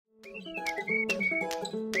Hey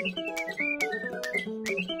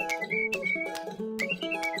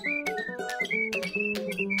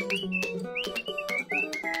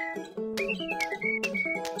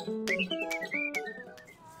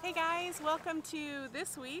guys, welcome to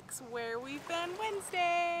this week's Where We've Been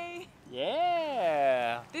Wednesday.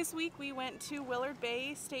 Yeah. This week we went to Willard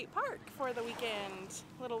Bay State Park for the weekend.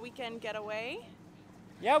 Little weekend getaway.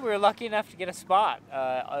 Yeah, we were lucky enough to get a spot.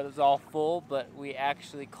 It was all full, but we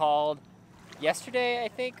actually called yesterday, I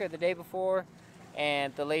think, or the day before,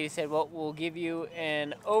 and the lady said, well, we'll give you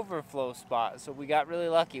an overflow spot. So we got really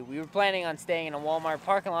lucky. We were planning on staying in a Walmart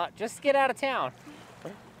parking lot just to get out of town.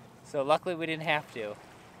 So luckily we didn't have to.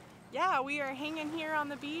 Yeah, we are hanging here on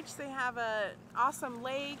the beach. They have an awesome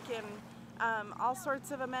lake and all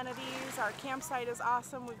sorts of amenities. Our campsite is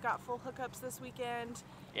awesome. We've got full hookups this weekend.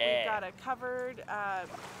 Yeah. We've got a covered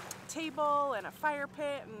table and a fire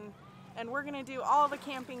pit, and we're gonna do all the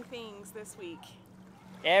camping things this week.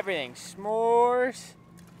 Everything. S'mores.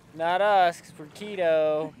 Not us, because we're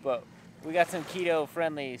keto, but we got some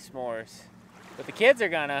keto-friendly s'mores. But the kids are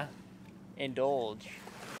gonna indulge.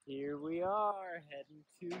 Here we are, heading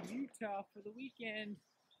to Utah for the weekend.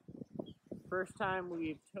 First time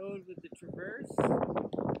we've towed with the Traverse.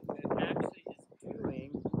 It actually is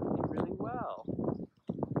doing really, really well.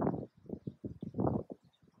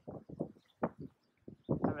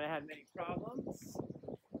 Haven't had many problems.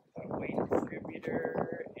 Got a weight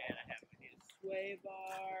distributor, and I have a new sway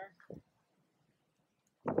bar.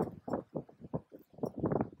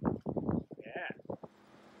 Yeah.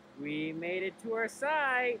 We made it to our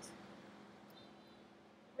site.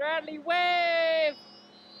 Bradley, wave!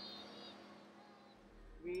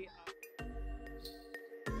 We are...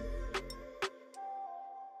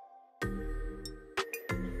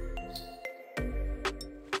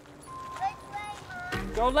 Which way,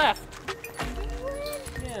 Mom? Go left.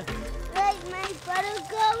 Yeah. Like my brother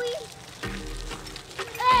going?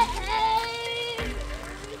 Hey!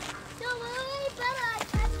 Don't worry, brother. I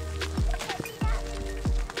can't see that.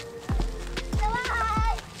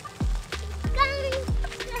 Bye. Coming.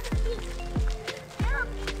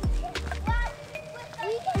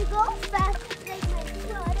 We can go fast like my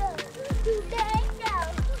brother. Today, now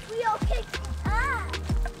we all kick ass.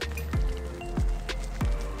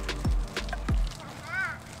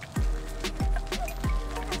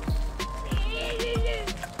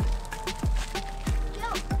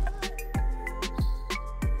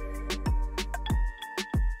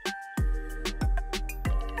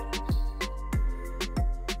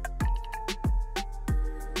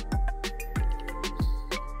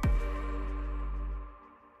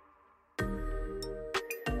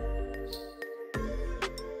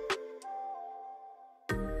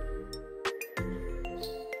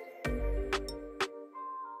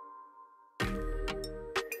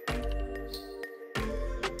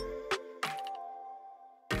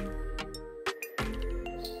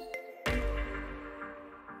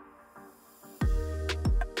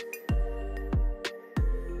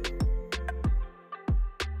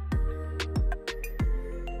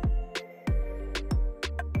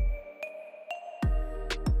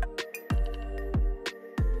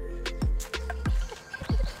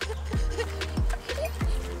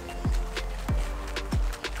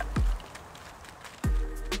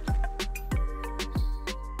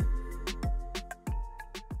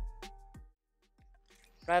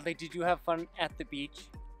 Bradley, did you have fun at the beach?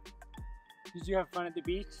 Did you have fun at the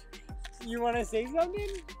beach? You want to say something?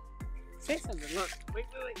 Say something. Look. Wait.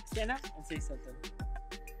 Stand up and say something.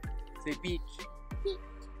 Say beach. Beach.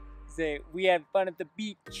 Say, we had fun at the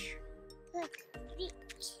beach. Beach.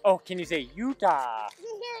 Oh, can you say Utah?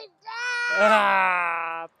 Utah.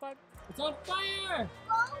 Ah, fuck. It's on fire!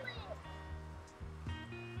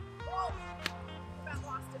 About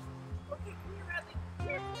lost it. Okay, come here, Bradley.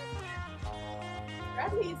 Here.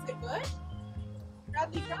 Bradley, is it good?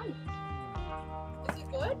 Bradley, come. Is it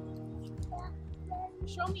good?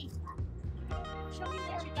 Show me. Show me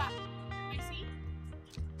what you got. Can I see?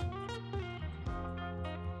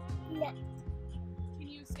 No. Can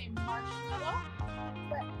you say marshmallow?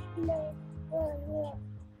 No.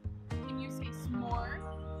 Can you say s'more?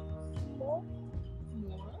 No.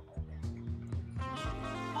 More.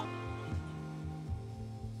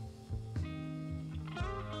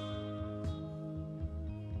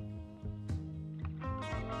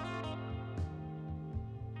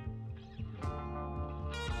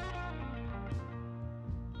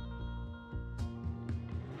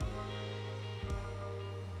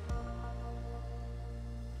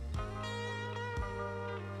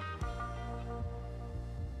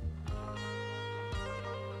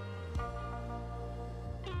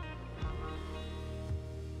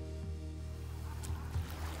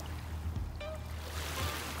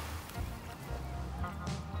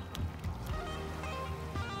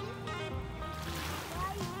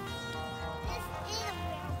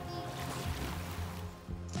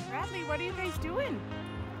 Radley, what are you guys doing?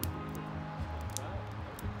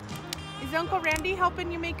 Is Uncle Randy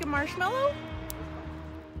helping you make a marshmallow?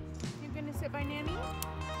 You gonna sit by Nanny?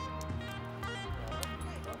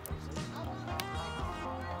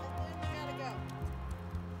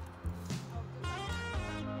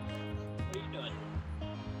 What are you doing?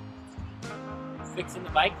 Fixing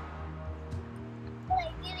the bike?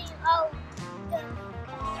 Like getting all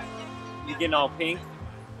You getting all pink?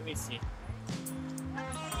 Let me see.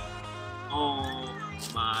 Oh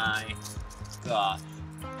my gosh.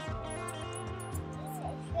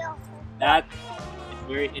 That is a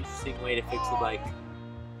very interesting way to fix the bike.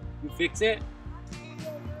 You fix it?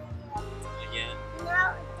 Again?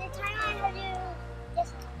 No, this time I'm gonna do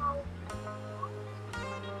this one.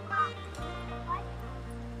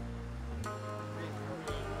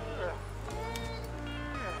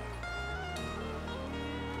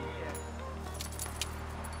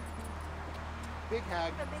 Big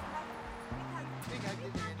hug. Big hug.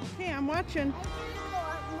 Okay, I'm watching.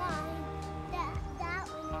 That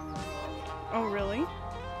one. Oh, really? I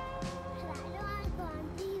don't want to go on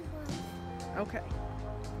these ones. Okay.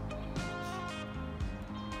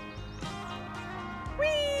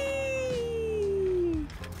 Whee!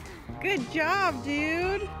 Good job,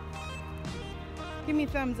 dude. Give me a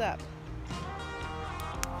thumbs up.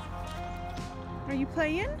 Are you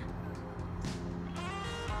playing?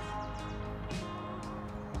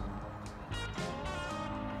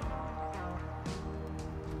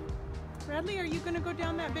 Bradley, are you going to go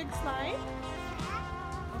down that big slide?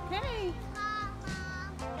 Okay.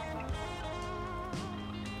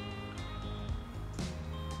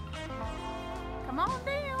 Come on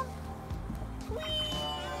down. Whee!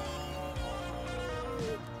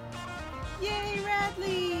 Yay,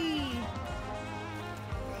 Radley!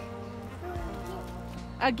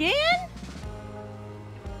 Again?